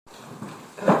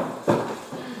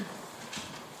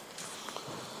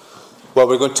Well,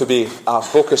 we're going to be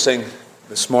focusing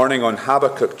this morning on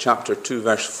Habakkuk chapter 2,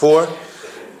 verse 4,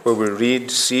 where we read,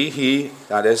 "See, he,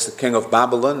 that is the king of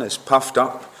Babylon, is puffed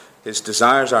up, his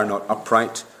desires are not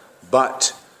upright,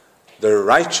 but the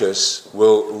righteous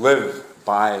will live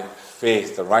by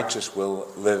faith." The righteous will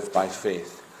live by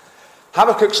faith.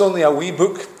 Habakkuk's only a wee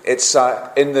book. It's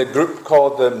in the group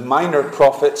called the Minor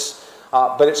Prophets,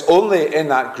 but it's only in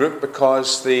that group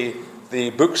because the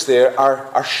books there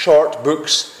are short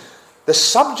books. The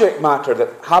subject matter that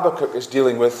Habakkuk is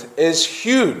dealing with is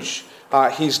huge.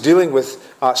 He's dealing with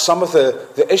some of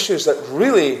the issues that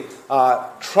really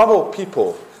trouble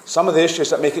people, some of the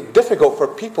issues that make it difficult for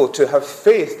people to have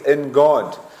faith in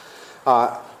God.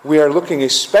 We are looking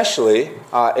especially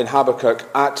in Habakkuk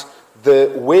at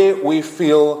the way we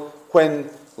feel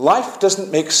when life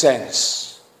doesn't make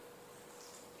sense.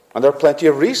 And there are plenty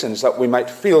of reasons that we might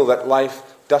feel that life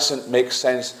doesn't make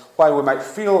sense, why we might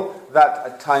feel that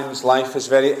at times life is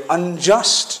very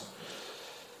unjust.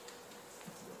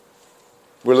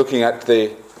 We're looking at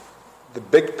the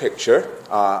big picture,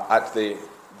 at the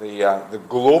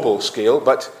global scale,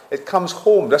 but it comes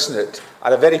home, doesn't it,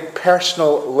 at a very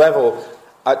personal level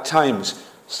at times.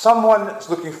 Someone is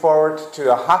looking forward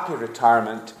to a happy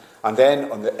retirement, and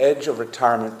then on the edge of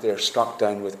retirement they're struck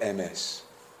down with MS.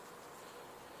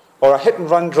 Or a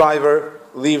hit-and-run driver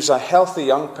leaves a healthy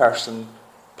young person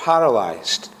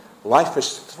paralyzed. Life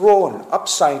is thrown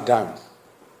upside down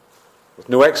with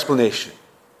no explanation.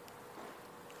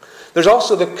 There's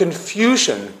also the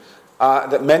confusion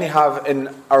that many have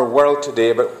in our world today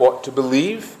about what to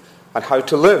believe and how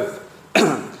to live.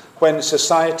 When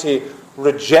society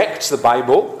rejects the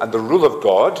Bible and the rule of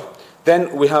God,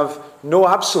 then we have no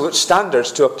absolute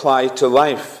standards to apply to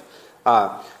life.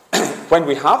 When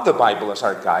we have the Bible as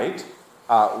our guide,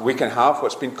 we can have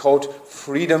what's been called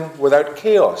freedom without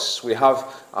chaos. We have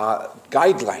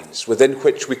guidelines within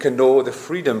which we can know the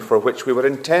freedom for which we were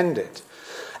intended.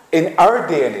 In our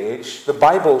day and age, the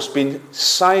Bible's been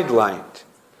sidelined,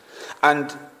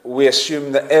 and we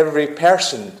assume that every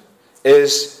person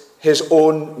is his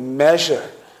own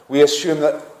measure. We assume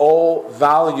that all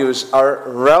values are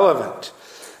relevant.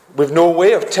 We've no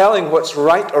way of telling what's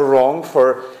right or wrong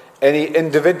for any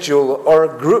individual or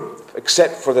group,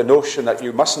 except for the notion that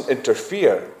you mustn't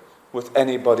interfere with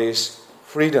anybody's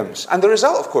freedoms. And the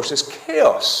result, of course, is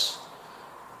chaos.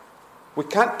 We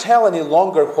can't tell any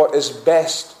longer what is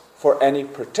best for any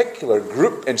particular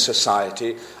group in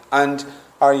society, and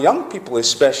our young people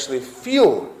especially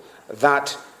feel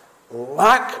that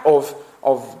lack of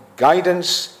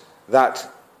guidance, that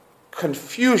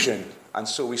confusion, and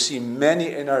so we see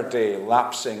many in our day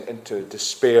lapsing into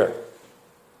despair.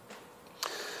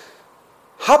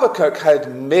 Habakkuk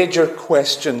had major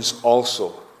questions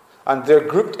also, and they're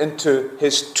grouped into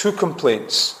his two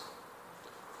complaints.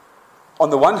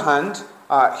 On the one hand,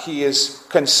 he is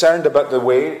concerned about the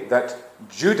way that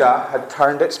Judah had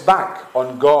turned its back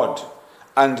on God,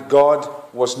 and God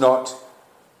was not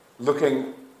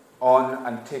looking on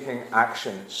and taking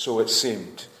action, so it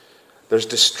seemed. There's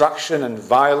destruction and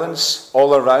violence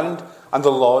all around, and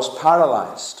the law is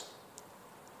paralyzed.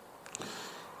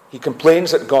 He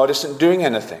complains that God isn't doing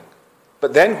anything.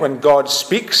 But then when God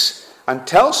speaks and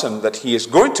tells him that he is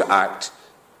going to act,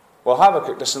 well,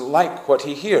 Habakkuk doesn't like what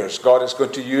he hears. God is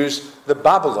going to use the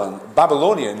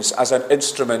Babylonians as an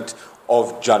instrument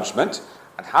of judgment.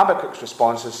 And Habakkuk's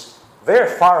response is, they're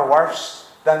far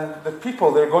worse than the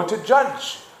people they're going to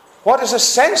judge. What is the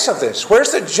sense of this?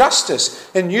 Where's the justice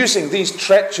in using these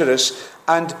treacherous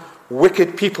and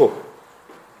wicked people?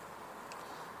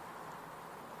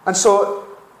 And so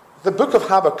the book of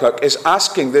Habakkuk is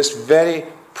asking this very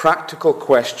practical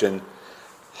question: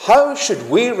 how should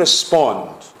we respond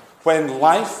when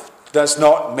life does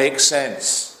not make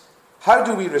sense? How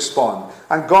do we respond?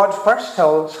 And God first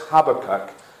tells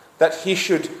Habakkuk that he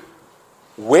should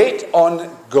wait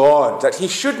on God, that he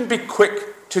shouldn't be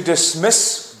quick to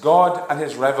dismiss God and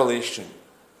his revelation.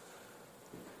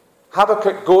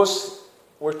 Habakkuk goes,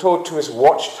 we're told, to his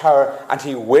watchtower, and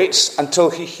he waits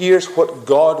until he hears what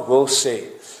God will say.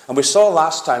 And we saw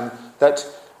last time that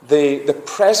the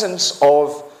presence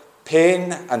of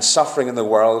pain and suffering in the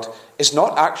world is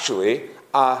not actually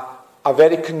a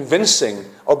very convincing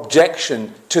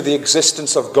objection to the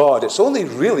existence of God. It's only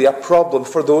really a problem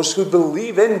for those who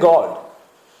believe in God.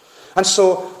 And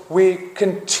so we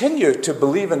continue to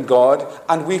believe in God,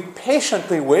 and we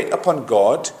patiently wait upon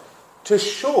God to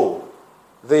show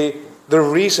the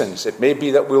reasons. It may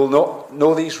be that we'll not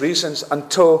know these reasons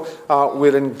until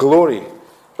we're in glory.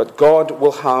 But God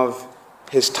will have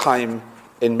his time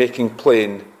in making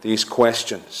plain these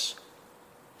questions.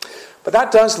 But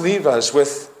that does leave us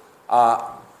with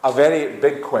a very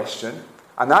big question,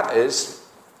 and that is,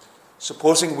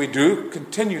 supposing we do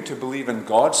continue to believe in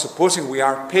God, supposing we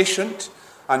are patient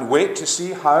and wait to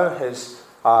see how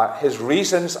his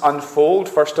reasons unfold,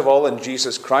 first of all in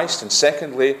Jesus Christ, and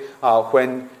secondly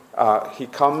when he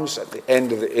comes at the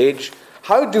end of the age,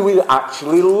 how do we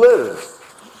actually live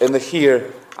in the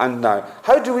here and now?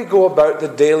 How do we go about the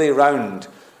daily round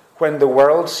when the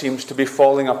world seems to be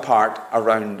falling apart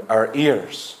around our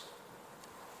ears?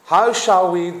 How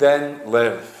shall we then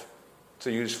live,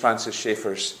 to use Francis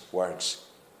Schaeffer's words?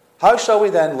 How shall we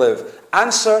then live?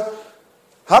 Answer,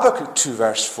 Habakkuk 2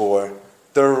 verse 4,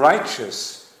 the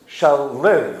righteous shall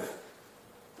live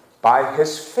by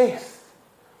his faith.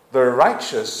 The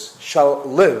righteous shall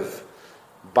live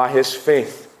by his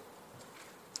faith.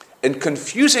 In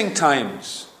confusing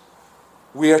times,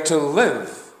 we are to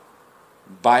live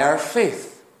by our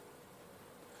faith.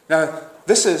 Now,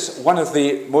 this is one of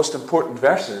the most important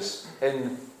verses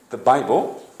in the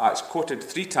Bible. It's quoted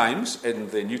 3 times in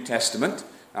the New Testament.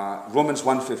 Romans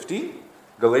 1:15,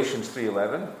 Galatians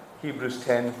 3:11, Hebrews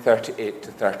 10:38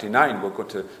 to 39. We're going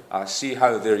to see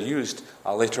how they're used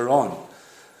later on.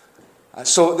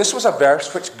 So this was a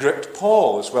verse which gripped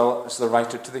Paul as well as the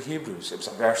writer to the Hebrews. It was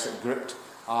a verse that gripped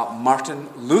Martin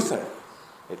Luther.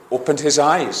 It opened his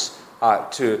eyes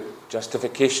to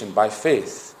justification by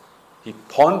faith. He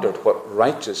pondered what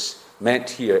righteous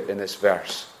meant here in this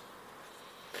verse.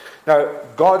 Now,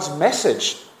 God's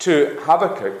message to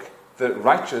Habakkuk, the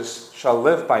righteous shall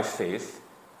live by faith,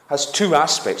 has 2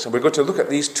 aspects, and we're going to look at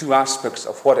these 2 aspects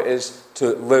of what it is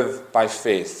to live by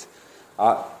faith.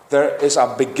 There is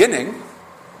a beginning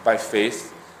by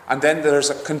faith, and then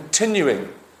there's a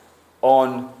continuing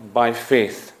on by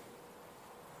faith.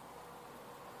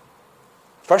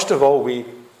 First of all, we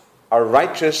are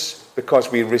righteous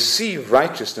because we receive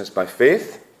righteousness by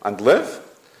faith and live.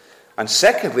 And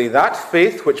secondly, that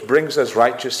faith which brings us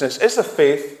righteousness is the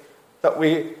faith that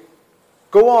we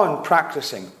go on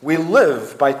practicing. We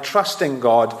live by trusting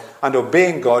God and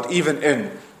obeying God even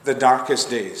in the darkest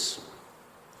days.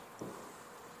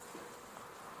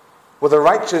 Will the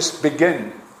righteous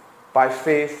begin by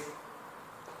faith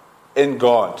in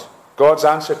God? God's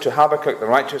answer to Habakkuk, the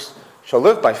righteous shall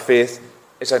live by faith,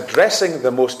 is addressing the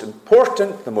most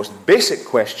important, the most basic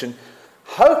question: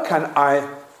 how can I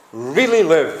really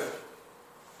live?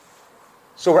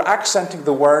 So we're accenting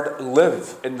the word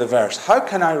live in the verse. How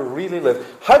can I really live?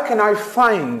 How can I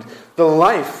find the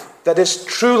life that is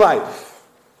true life?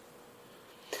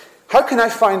 How can I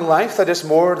find life that is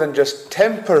more than just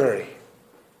temporary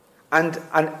and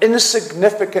an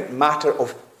insignificant matter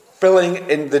of filling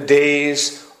in the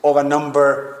days of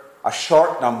a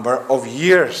short number of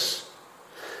years?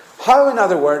 How, in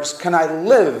other words, can I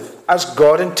live as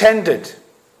God intended?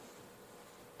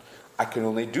 I can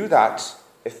only do that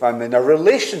if I'm in a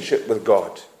relationship with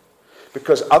God,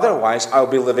 because otherwise I'll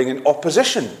be living in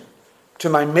opposition to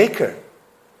my Maker.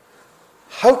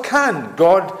 How can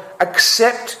God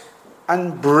accept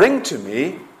and bring to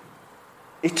me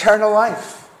eternal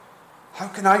life? How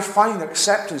can I find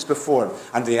acceptance before Him?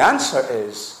 And the answer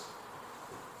is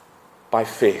by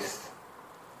faith.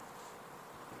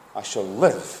 I shall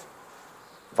live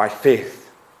by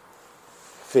faith.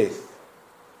 Faith.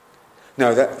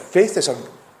 Now, that faith is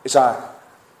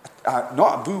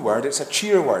not a boo word, it's a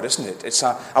cheer word, isn't it? It's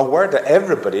a word that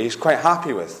everybody is quite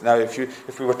happy with. Now, if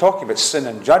we were talking about sin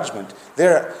and judgment,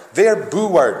 they're boo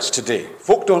words today.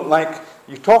 Folk don't like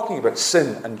you talking about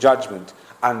sin and judgment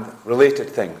and related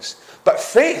things. But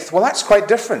faith, well, that's quite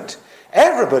different.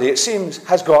 Everybody, it seems,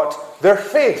 has got their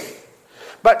faith.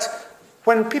 But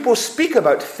when people speak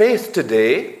about faith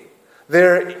today,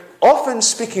 they're often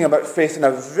speaking about faith in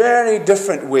a very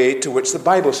different way to which the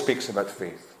Bible speaks about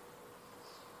faith.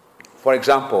 For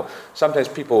example, sometimes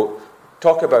people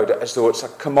talk about it as though it's a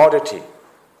commodity.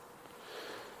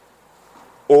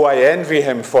 Oh, I envy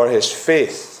him for his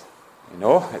faith. You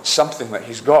know, it's something that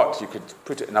he's got. You could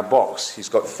put it in a box. He's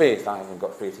got faith. I haven't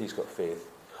got faith. He's got faith.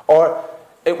 Or,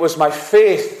 it was my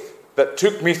faith that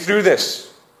took me through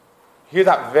this. You hear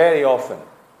that very often.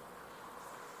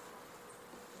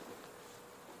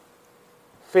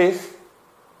 Faith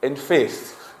in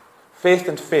faith. Faith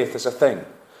and faith is a thing.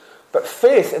 But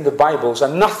faith in the Bible is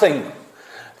a nothing.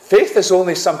 Faith is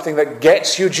only something that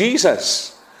gets you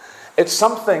Jesus. It's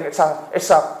something, it's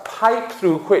a pipe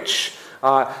through which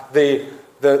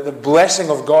the blessing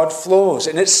of God flows.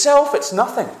 In itself, it's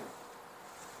nothing.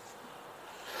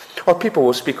 Or people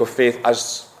will speak of faith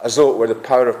as though it were the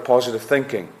power of positive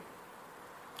thinking.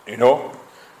 You know,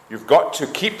 you've got to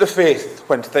keep the faith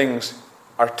when things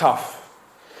are tough.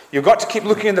 You've got to keep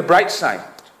looking on the bright side.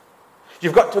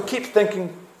 You've got to keep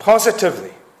thinking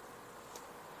positively.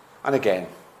 And again,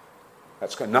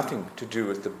 that's got nothing to do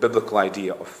with the biblical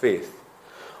idea of faith.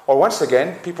 Or once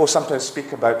again, people sometimes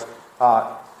speak about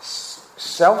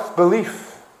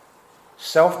self-belief.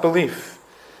 Self-belief.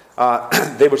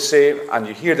 They would say, and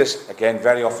you hear this again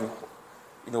very often,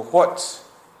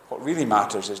 what really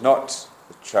matters is not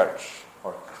the church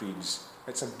or creeds.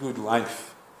 It's a good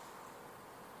life.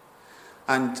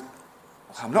 And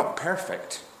I'm not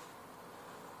perfect,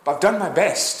 but I've done my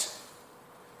best.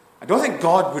 I don't think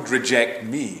God would reject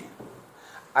me.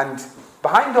 And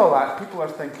behind all that, people are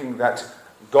thinking that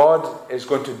God is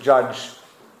going to judge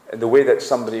in the way that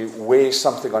somebody weighs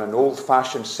something on an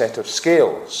old-fashioned set of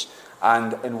scales.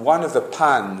 And in one of the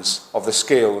pans of the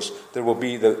scales, there will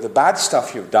be the bad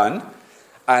stuff you've done.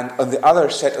 And on the other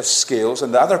set of scales,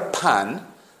 in the other pan,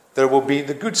 there will be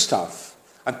the good stuff.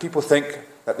 And people think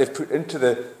that they've put into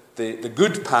the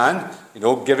good pan,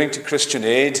 giving to Christian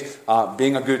aid,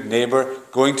 being a good neighbour,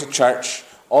 going to church,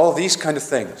 all these kind of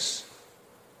things.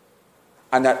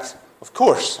 And that, of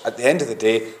course, at the end of the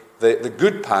day, the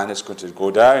good pan is going to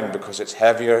go down because it's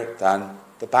heavier than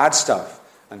the bad stuff.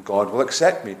 And God will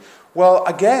accept me. Well,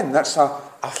 again, that's a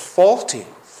faulty,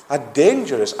 a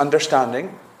dangerous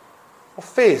understanding of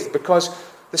faith, because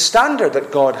the standard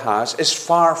that God has is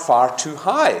far, far too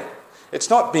high. It's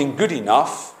not being good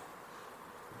enough.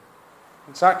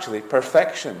 It's actually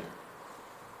perfection.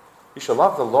 You shall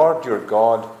love the Lord your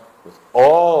God with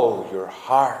all your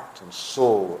heart and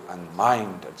soul and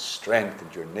mind and strength,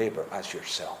 and your neighbour as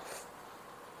yourself.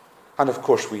 And of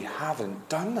course, we haven't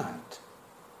done that.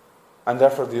 And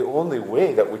therefore, the only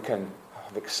way that we can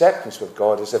have acceptance with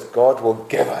God is if God will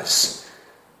give us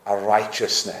a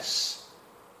righteousness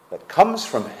that comes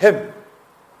from Him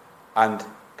and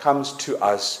comes to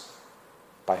us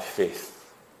by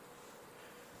faith.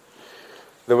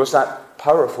 There was that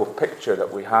powerful picture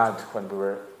that we had when we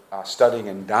were studying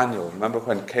in Daniel. Remember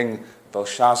when King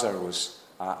Belshazzar was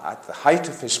at the height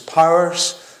of his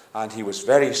powers, and he was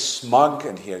very smug,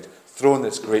 and he had thrown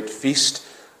this great feast,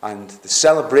 and the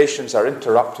celebrations are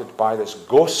interrupted by this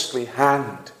ghostly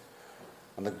hand.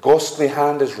 And the ghostly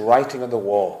hand is writing on the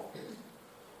wall.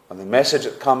 And the message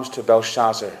that comes to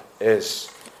Belshazzar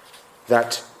is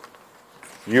that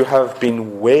you have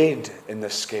been weighed in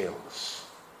the scales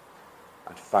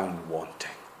and found wanting.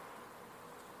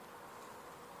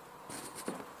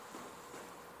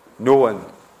 No one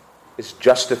is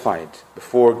justified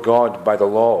before God by the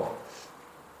law,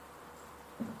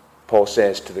 Paul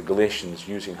says to the Galatians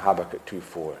using Habakkuk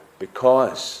 2:4,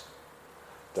 because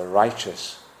the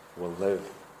righteous will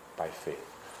live by faith.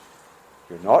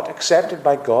 You're not accepted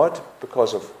by God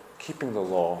because of keeping the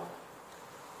law.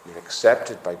 You're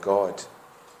accepted by God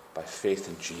by faith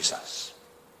in Jesus.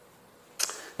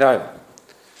 Now,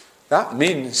 that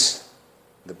means,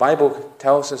 the Bible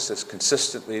tells us this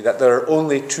consistently, that there are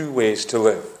only two ways to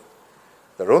live.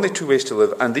 There are only two ways to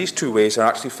live, and these two ways are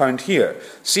actually found here.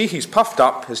 See, he's puffed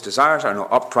up, his desires are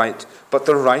not upright, but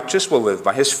the righteous will live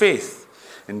by his faith.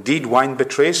 Indeed, wine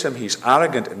betrays him, he's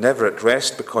arrogant and never at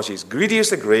rest, because he's greedy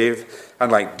as the grave,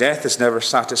 and like death is never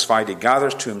satisfied. He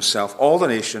gathers to himself all the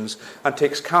nations and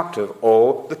takes captive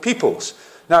all the peoples.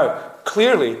 Now,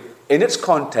 clearly, in its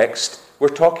context, we're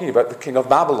talking about the king of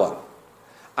Babylon.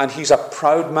 And he's a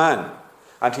proud man,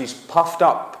 and he's puffed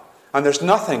up, and there's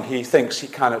nothing he thinks he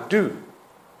cannot do.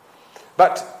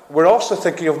 But we're also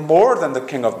thinking of more than the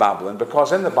king of Babylon,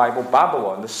 because in the Bible,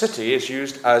 Babylon, the city, is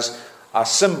used as a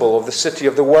symbol of the city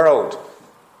of the world.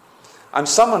 And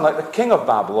someone like the king of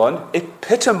Babylon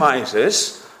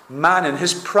epitomizes man in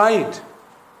his pride.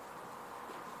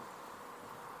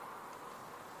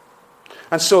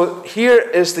 And so here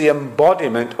is the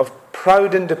embodiment of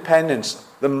proud independence.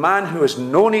 The man who has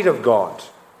no need of God.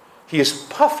 He is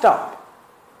puffed up.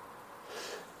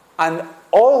 And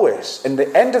always, in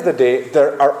the end of the day,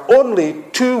 there are only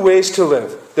two ways to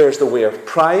live. There's the way of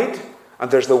pride, and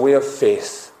there's the way of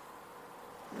faith.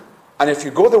 And if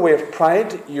you go the way of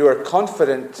pride, you are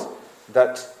confident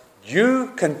that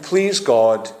you can please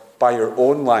God by your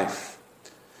own life.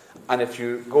 And if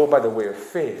you go by the way of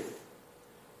faith,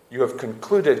 you have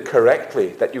concluded correctly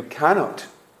that you cannot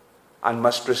and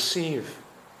must receive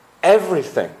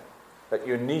everything that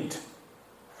you need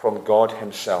from God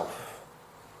Himself.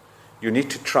 You need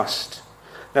to trust.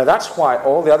 Now that's why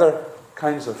all the other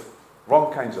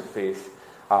wrong kinds of faith,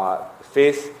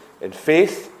 faith in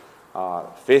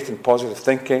positive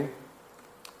thinking,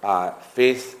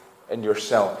 faith in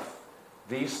yourself,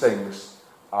 these things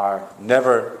are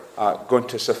never going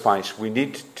to suffice. We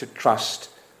need to trust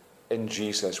in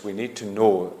Jesus. We need to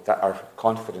know that our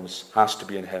confidence has to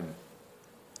be in Him.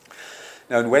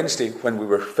 Now on Wednesday, when we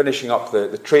were finishing up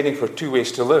the training for 2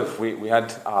 Ways to Live, we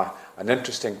had a an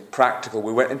interesting practical.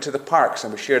 We went into the parks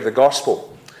and we shared the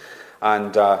gospel.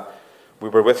 And we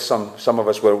were with some of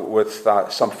us were with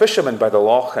some fishermen by the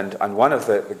loch, and one of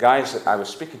the guys that I was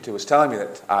speaking to was telling me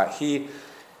that he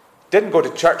didn't go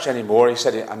to church anymore. He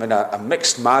said, I'm in a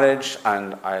mixed marriage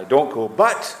and I don't go,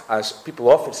 but, as people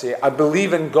often say, I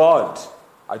believe in God.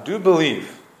 I do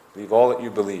believe all that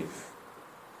you believe.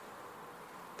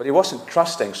 But he wasn't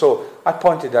trusting. So I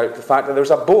pointed out the fact that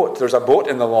there's a boat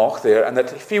in the loch there, and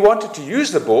that if he wanted to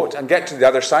use the boat and get to the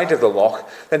other side of the loch,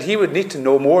 then he would need to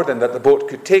know more than that the boat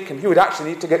could take him. He would actually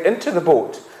need to get into the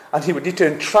boat, and he would need to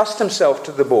entrust himself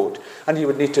to the boat, and he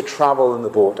would need to travel in the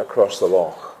boat across the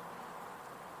loch.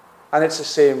 And it's the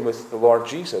same with the Lord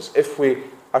Jesus. If we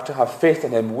are to have faith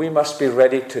in him, we must be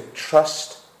ready to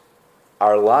trust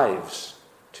our lives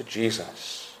to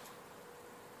Jesus.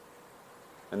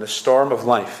 In the storm of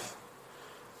life,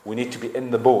 we need to be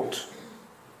in the boat.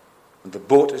 And the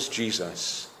boat is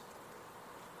Jesus.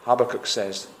 Habakkuk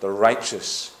says, the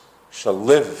righteous shall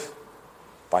live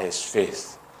by his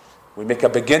faith. We make a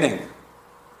beginning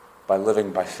by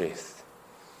living by faith.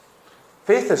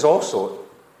 Faith is also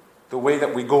the way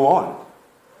that we go on.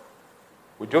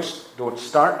 We just don't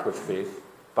start with faith,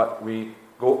 but we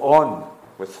go on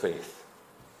with faith.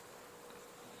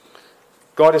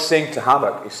 God is saying to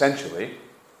Habakkuk, essentially,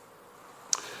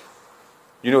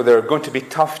 there are going to be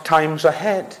tough times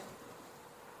ahead.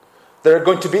 There are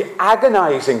going to be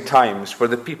agonizing times for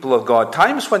the people of God.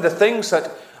 Times when the things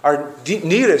that are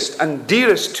nearest and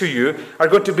dearest to you are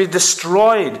going to be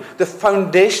destroyed. The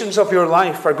foundations of your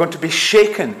life are going to be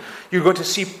shaken. You're going to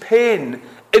see pain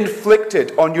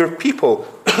inflicted on your people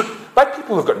by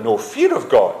people who've got no fear of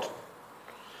God.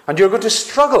 And you're going to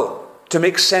struggle to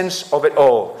make sense of it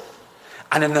all.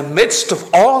 And in the midst of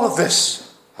all of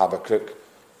this, Habakkuk,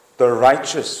 the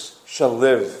righteous shall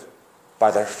live by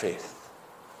their faith.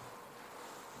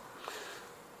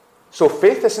 So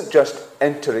faith isn't just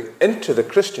entering into the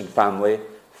Christian family.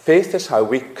 Faith is how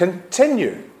we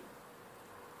continue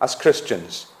as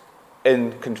Christians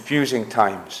in confusing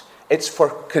times. It's for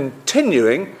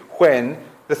continuing when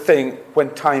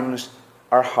times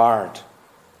are hard.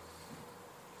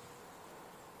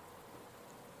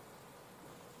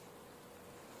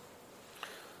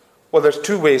 Well, there's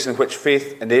two ways in which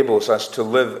faith enables us to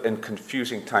live in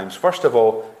confusing times. First of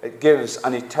all, it gives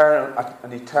an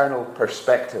eternal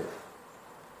perspective.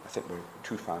 I think we're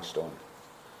too fast on.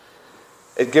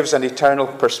 It gives an eternal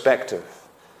perspective.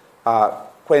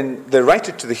 When the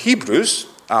writer to the Hebrews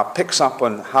picks up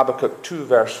on Habakkuk 2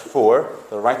 verse 4,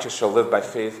 the righteous shall live by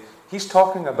faith, he's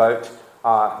talking about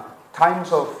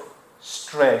times of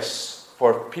stress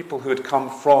for people who had come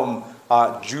from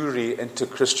Jewry into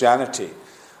Christianity.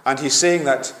 And he's saying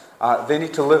that they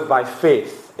need to live by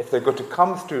faith if they're going to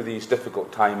come through these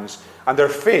difficult times. And their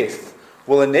faith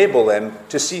will enable them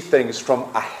to see things from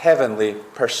a heavenly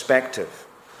perspective.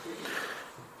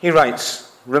 He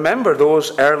writes, remember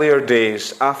those earlier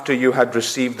days after you had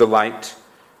received the light,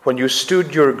 when you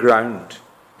stood your ground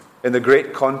in the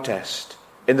great contest,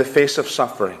 in the face of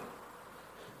suffering.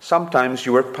 Sometimes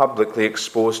you were publicly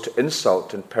exposed to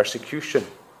insult and persecution.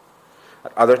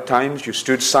 At other times you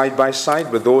stood side by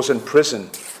side with those in prison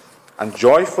and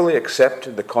joyfully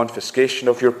accepted the confiscation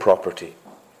of your property,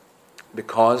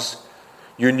 because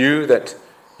you knew that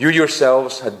you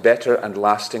yourselves had better and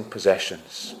lasting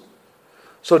possessions.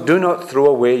 So do not throw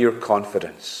away your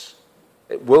confidence.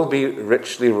 It will be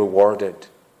richly rewarded.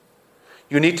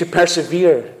 You need to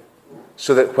persevere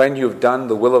so that when you've done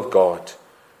the will of God,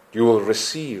 you will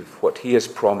receive what he has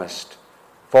promised.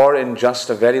 For in just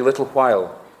a very little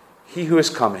while, he who is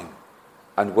coming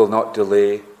and will not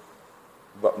delay,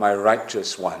 but my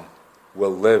righteous one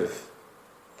will live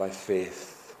by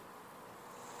faith.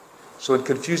 So in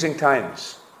confusing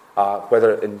times,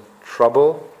 whether in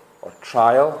trouble or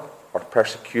trial or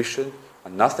persecution,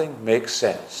 and nothing makes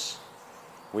sense,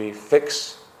 we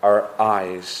fix our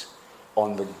eyes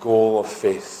on the goal of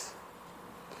faith.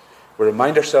 We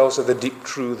remind ourselves of the deep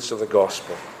truths of the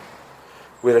gospel.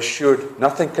 We're assured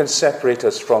nothing can separate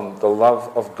us from the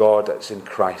love of God that's in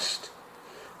Christ.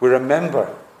 We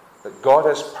remember that God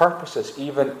has purposes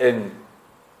even in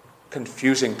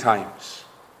confusing times.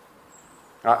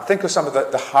 Think of some of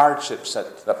the hardships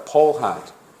that Paul had.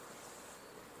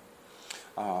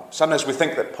 Sometimes we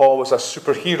think that Paul was a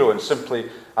superhero and simply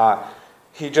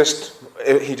he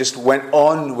just went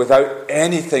on without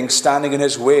anything standing in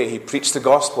his way. He preached the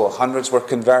gospel. Hundreds were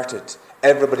converted.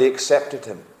 Everybody accepted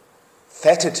him,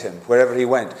 feted him wherever he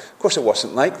went. Of course, it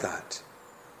wasn't like that.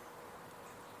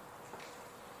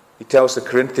 He tells the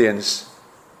Corinthians,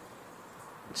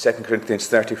 2 Corinthians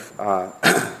 4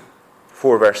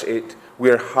 verse 8, we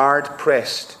are hard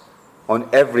pressed on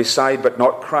every side but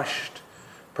not crushed,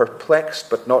 perplexed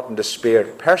but not in despair,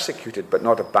 persecuted but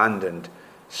not abandoned,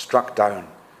 struck down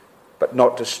but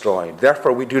not destroyed.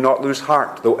 Therefore we do not lose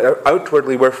heart. Though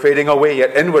outwardly we're fading away,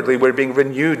 yet inwardly we're being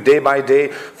renewed day by day.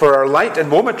 For our light and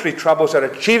momentary troubles are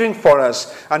achieving for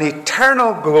us an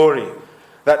eternal glory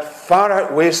that far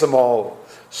outweighs them all.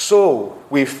 So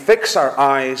we fix our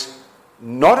eyes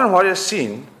not on what is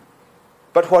seen,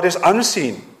 but what is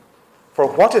unseen. For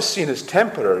what is seen is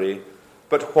temporary,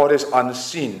 but what is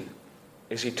unseen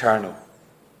is eternal.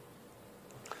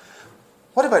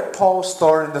 What about Paul's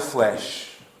thorn in the flesh?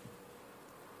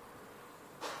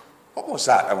 What was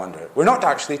that, I wonder? We're not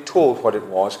actually told what it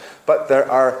was, but there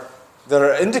are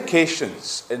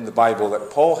indications in the Bible that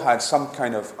Paul had some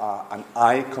kind of an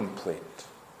eye complaint.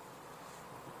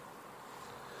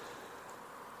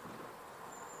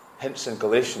 Hints in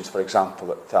Galatians, for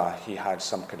example, that he had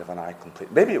some kind of an eye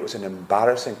complaint. Maybe it was an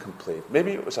embarrassing complaint.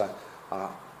 Maybe it was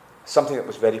something that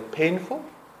was very painful,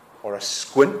 or a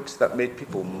squint that made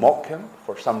people mock him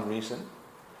for some reason.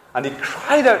 And he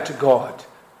cried out to God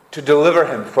to deliver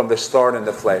him from this thorn in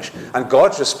the flesh. And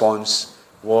God's response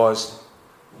was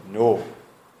no.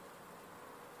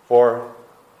 For,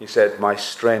 he said, my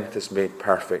strength is made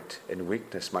perfect in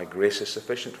weakness. My grace is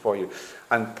sufficient for you.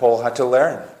 And Paul had to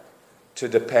learn to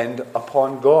depend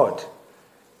upon God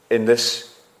in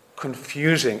this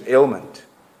confusing ailment.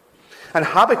 And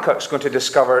Habakkuk's going to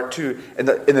discover too, in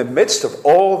the midst of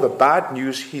all the bad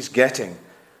news he's getting,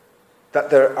 that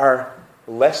there are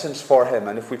lessons for him.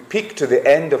 And if we peek to the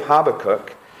end of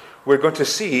Habakkuk, we're going to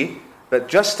see that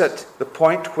just at the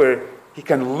point where he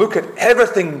can look at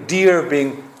everything dear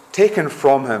being taken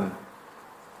from him,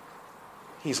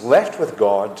 he's left with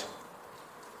God,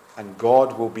 and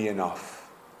God will be enough.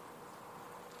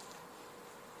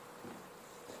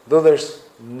 Though there's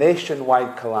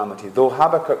nationwide calamity, though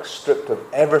Habakkuk's stripped of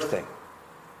everything,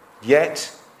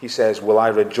 yet, he says, will I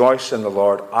rejoice in the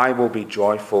Lord, I will be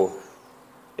joyful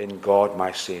in God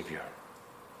my Saviour.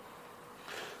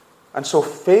 And so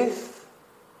faith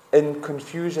in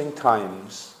confusing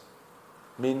times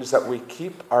means that we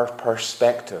keep our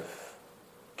perspective.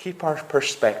 Keep our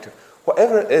perspective.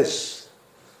 Whatever it is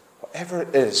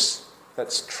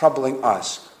that's troubling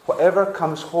us, whatever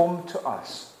comes home to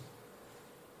us.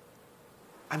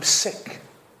 I'm sick.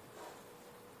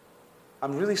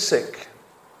 I'm really sick.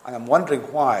 And I'm wondering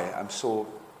why I'm so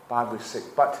badly sick.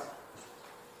 But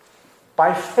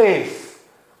by faith,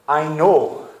 I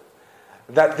know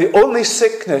that the only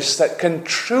sickness that can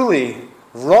truly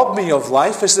rob me of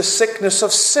life is the sickness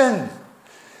of sin.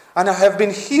 And I have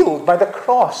been healed by the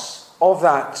cross of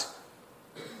that.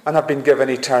 And I've been given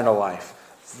eternal life.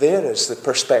 There is the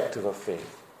perspective of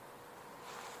faith.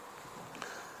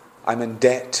 I'm in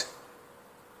debt.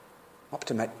 Up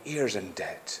to my ears in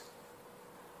debt.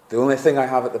 The only thing I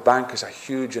have at the bank is a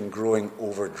huge and growing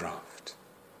overdraft.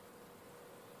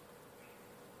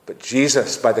 But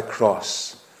Jesus, by the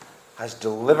cross, has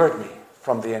delivered me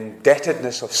from the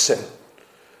indebtedness of sin.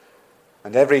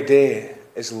 And every day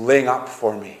is laying up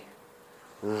for me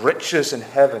riches in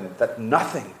heaven that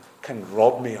nothing can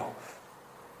rob me of.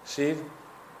 See,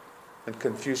 in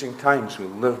confusing times we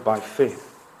live by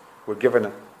faith. We're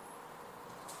given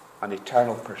an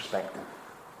eternal perspective.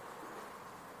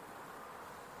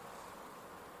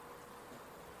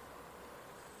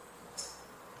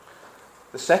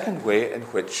 The second way in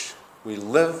which we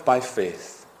live by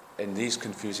faith in these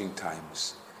confusing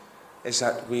times is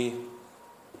that we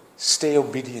stay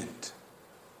obedient.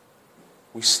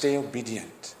 We stay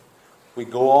obedient. We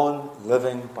go on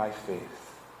living by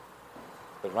faith.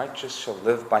 The righteous shall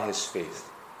live by his faith.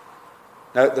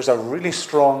 Now, there's a really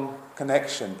strong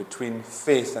connection between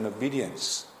faith and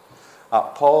obedience.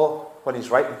 Paul, when he's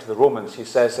writing to the Romans, he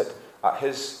says that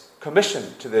his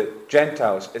commission to the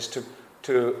Gentiles is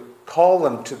to call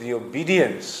them to the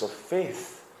obedience of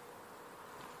faith.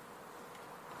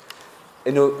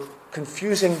 In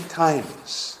confusing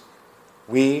times,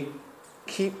 we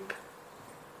keep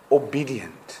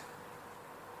obedient.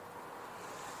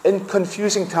 In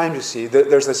confusing times, you see,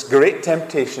 there's this great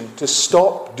temptation to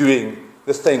stop doing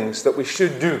the things that we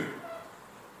should do.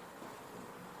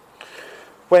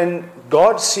 When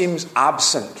God seems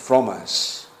absent from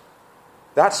us,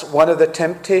 that's one of the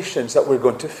temptations that we're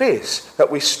going to face,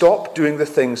 that we stop doing the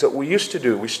things that we used to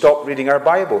do. We stop reading our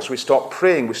Bibles, we stop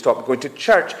praying, we stop going to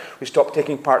church, we stop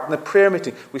taking part in the prayer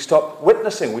meeting, we stop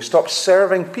witnessing, we stop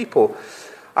serving people.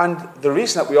 And the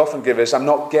reason that we often give is, I'm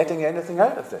not getting anything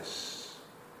out of this.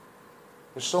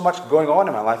 There's so much going on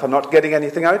in my life, I'm not getting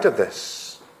anything out of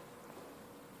this.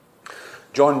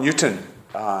 John Newton,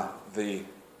 the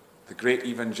great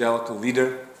evangelical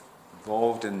leader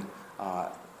involved in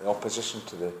in opposition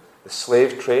to the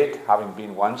slave trade, having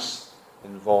been once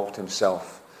involved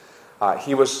himself.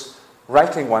 He was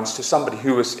writing once to somebody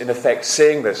who was in effect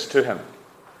saying this to him.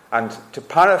 And to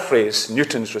paraphrase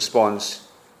Newton's response,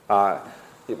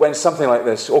 it went something like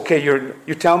this: okay,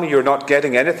 you tell me you're not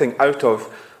getting anything out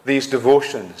of these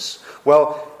devotions.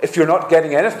 Well, if you're not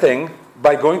getting anything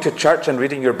by going to church and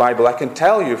reading your Bible, I can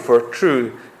tell you for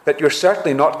true that you're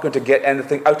certainly not going to get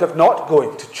anything out of not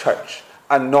going to church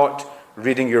and not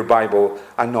reading your Bible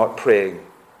and not praying.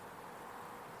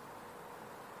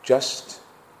 Just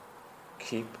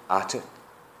keep at it.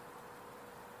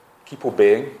 Keep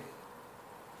obeying.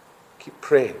 Keep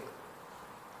praying.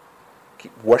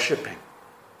 Keep worshipping.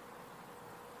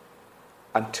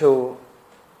 Until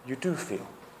you do feel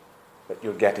that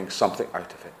you're getting something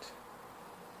out of it.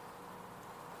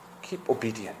 Keep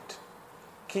obedient.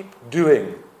 Keep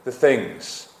doing the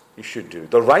things you should do.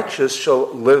 The righteous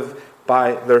shall live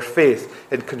by their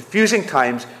faith. In confusing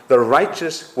times, the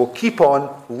righteous will keep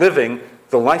on living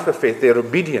the life of faith. They are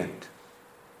obedient.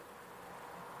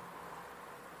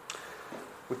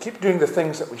 We keep doing the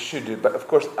things that we should do, but of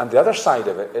course, and the other side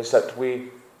of it is that we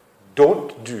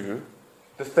don't do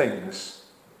the things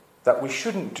that we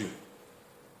shouldn't do.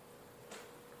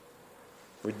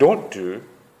 We don't do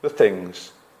the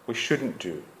things we shouldn't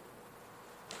do.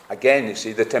 Again, you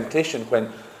see, the temptation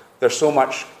when there's so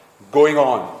much going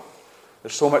on,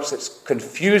 there's so much that's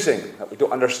confusing that we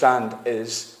don't understand,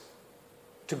 is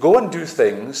to go and do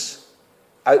things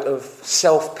out of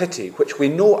self-pity, which we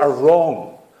know are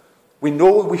wrong. We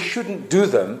know we shouldn't do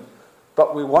them,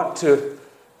 but we want to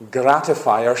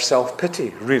gratify our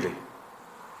self-pity, really.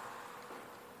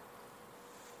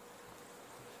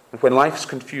 And when life's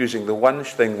confusing, the one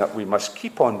thing that we must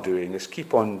keep on doing is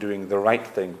keep on doing the right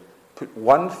thing. Put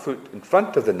one foot in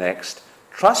front of the next.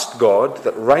 Trust God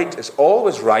that right is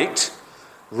always right,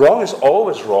 wrong is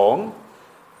always wrong,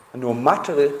 and no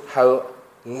matter how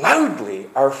loudly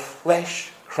our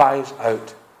flesh cries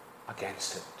out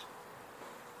against it.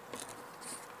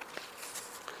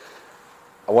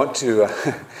 I want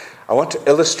to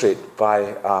illustrate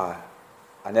by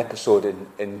an episode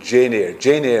in Jane Eyre.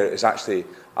 Jane Eyre is actually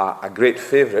a great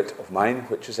favourite of mine,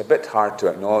 which is a bit hard to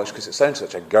acknowledge because it sounds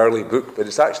such a girly book, but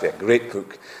it's actually a great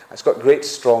book. It's got great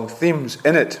strong themes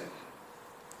in it.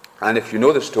 And if you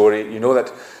know the story, you know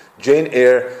that Jane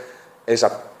Eyre is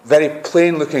a very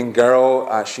plain-looking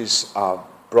girl. She's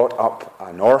brought up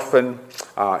an orphan.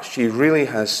 She really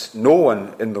has no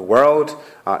one in the world,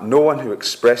 no one who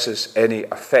expresses any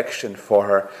affection for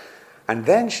her. And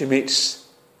then she meets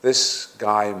this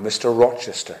guy, Mr.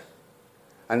 Rochester,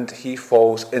 and he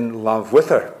falls in love with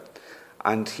her,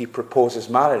 and he proposes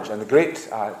marriage. And the great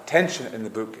tension in the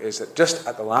book is that just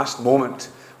at the last moment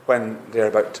when they're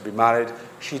about to be married,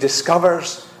 she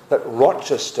discovers that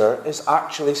Rochester is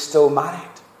actually still married.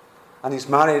 And he's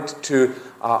married to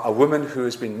a woman who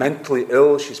has been mentally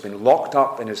ill. She's been locked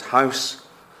up in his house.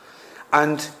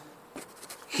 And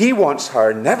he wants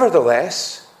her,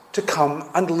 nevertheless, to come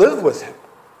and live with him.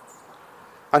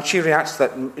 And she reacts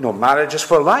that, marriage is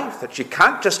for life, that she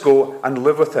can't just go and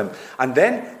live with him. And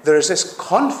then there is this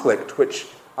conflict which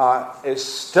is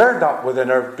stirred up within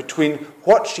her between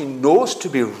what she knows to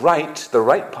be right, the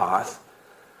right path,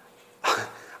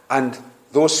 and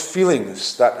those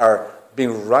feelings that are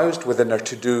being roused within her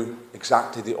to do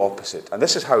exactly the opposite. And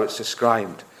this is how it's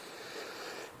described.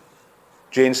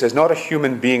 Jane says, "Not a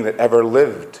human being that ever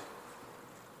lived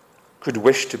could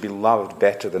wish to be loved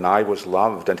better than I was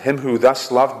loved, and him who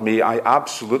thus loved me I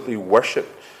absolutely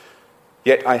worshipped.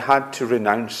 Yet I had to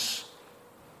renounce.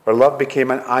 Her love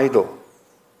became an idol.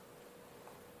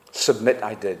 Submit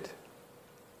I did."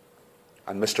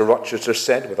 And Mr. Rochester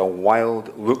said, with a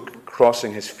wild look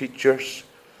crossing his features,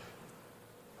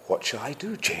 "What shall I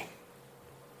do, Jane?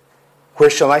 Where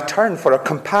shall I turn for a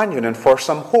companion and for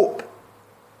some hope?"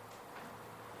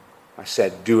 I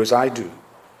said, "Do as I do.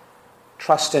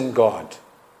 Trust in God.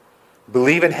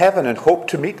 Believe in heaven and hope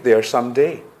to meet there some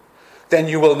day." "Then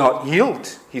you will not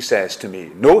yield," he says to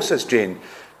me. "No," says Jane.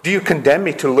 "Do you condemn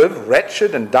me to live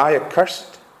wretched and die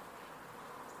accursed?"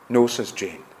 "No," says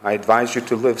Jane. "I advise you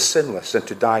to live sinless and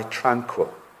to die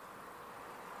tranquil."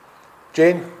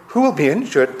 "Jane, who will be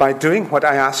injured by doing what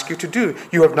I ask you to do?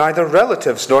 You have neither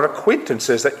relatives nor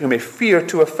acquaintances that you may fear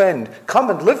to offend. Come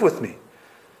and live with me."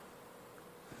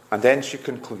 And then she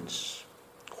concludes,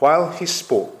 "While he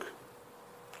spoke,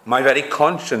 my very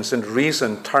conscience and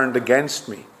reason turned against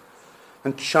me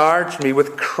and charged me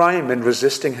with crime in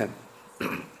resisting him.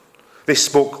 They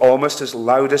spoke almost as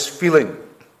loud as feeling,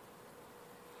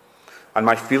 and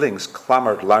my feelings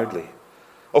clamoured loudly.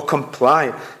 Oh,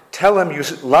 comply, Tell him you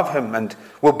love him and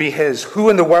will be his. Who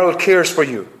in the world cares for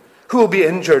you? Who will be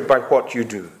injured by what you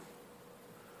do?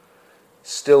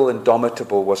 Still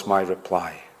indomitable was my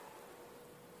reply.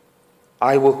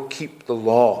 I will keep the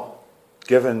law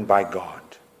given by God.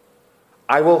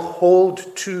 I will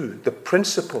hold to the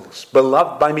principles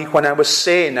beloved by me when I was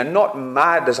sane and not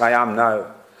mad as I am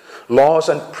now. Laws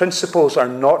and principles are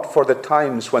not for the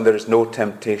times when there is no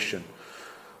temptation,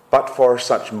 but for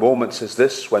such moments as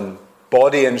this, when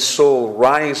body and soul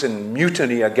rise in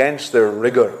mutiny against their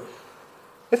rigor.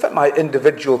 If at my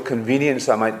individual convenience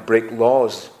I might break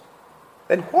laws,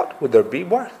 then what would there be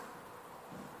worth?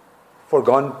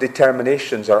 Foregone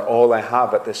determinations are all I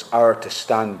have at this hour to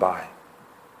stand by.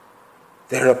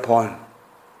 Thereupon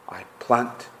I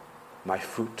plant my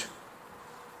foot.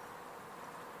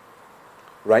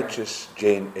 Righteous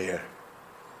Jane Eyre,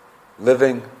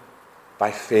 living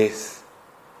by faith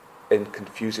in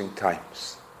confusing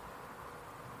times.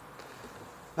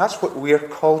 That's what we are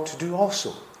called to do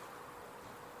also.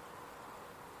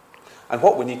 And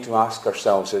what we need to ask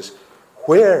ourselves is,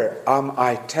 where am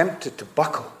I tempted to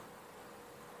buckle?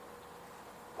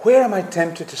 Where am I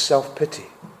tempted to self-pity?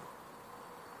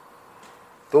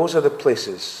 Those are the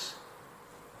places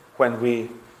when we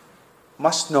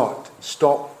must not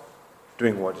stop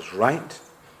doing what is right,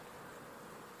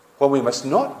 when we must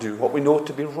not do what we know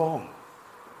to be wrong,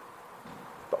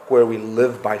 but where we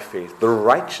live by faith. The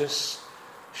righteous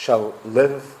shall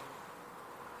live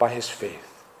by his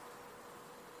faith.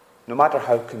 No matter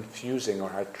how confusing or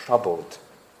how troubled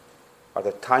are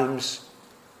the times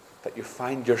that you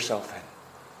find yourself in,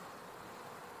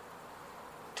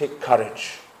 take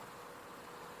courage.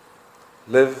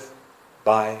 Live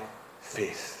by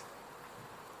faith,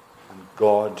 and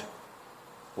God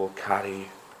will carry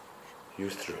you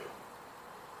through.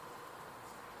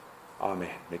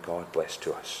 Amen. May God bless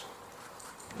to us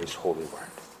his holy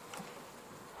word.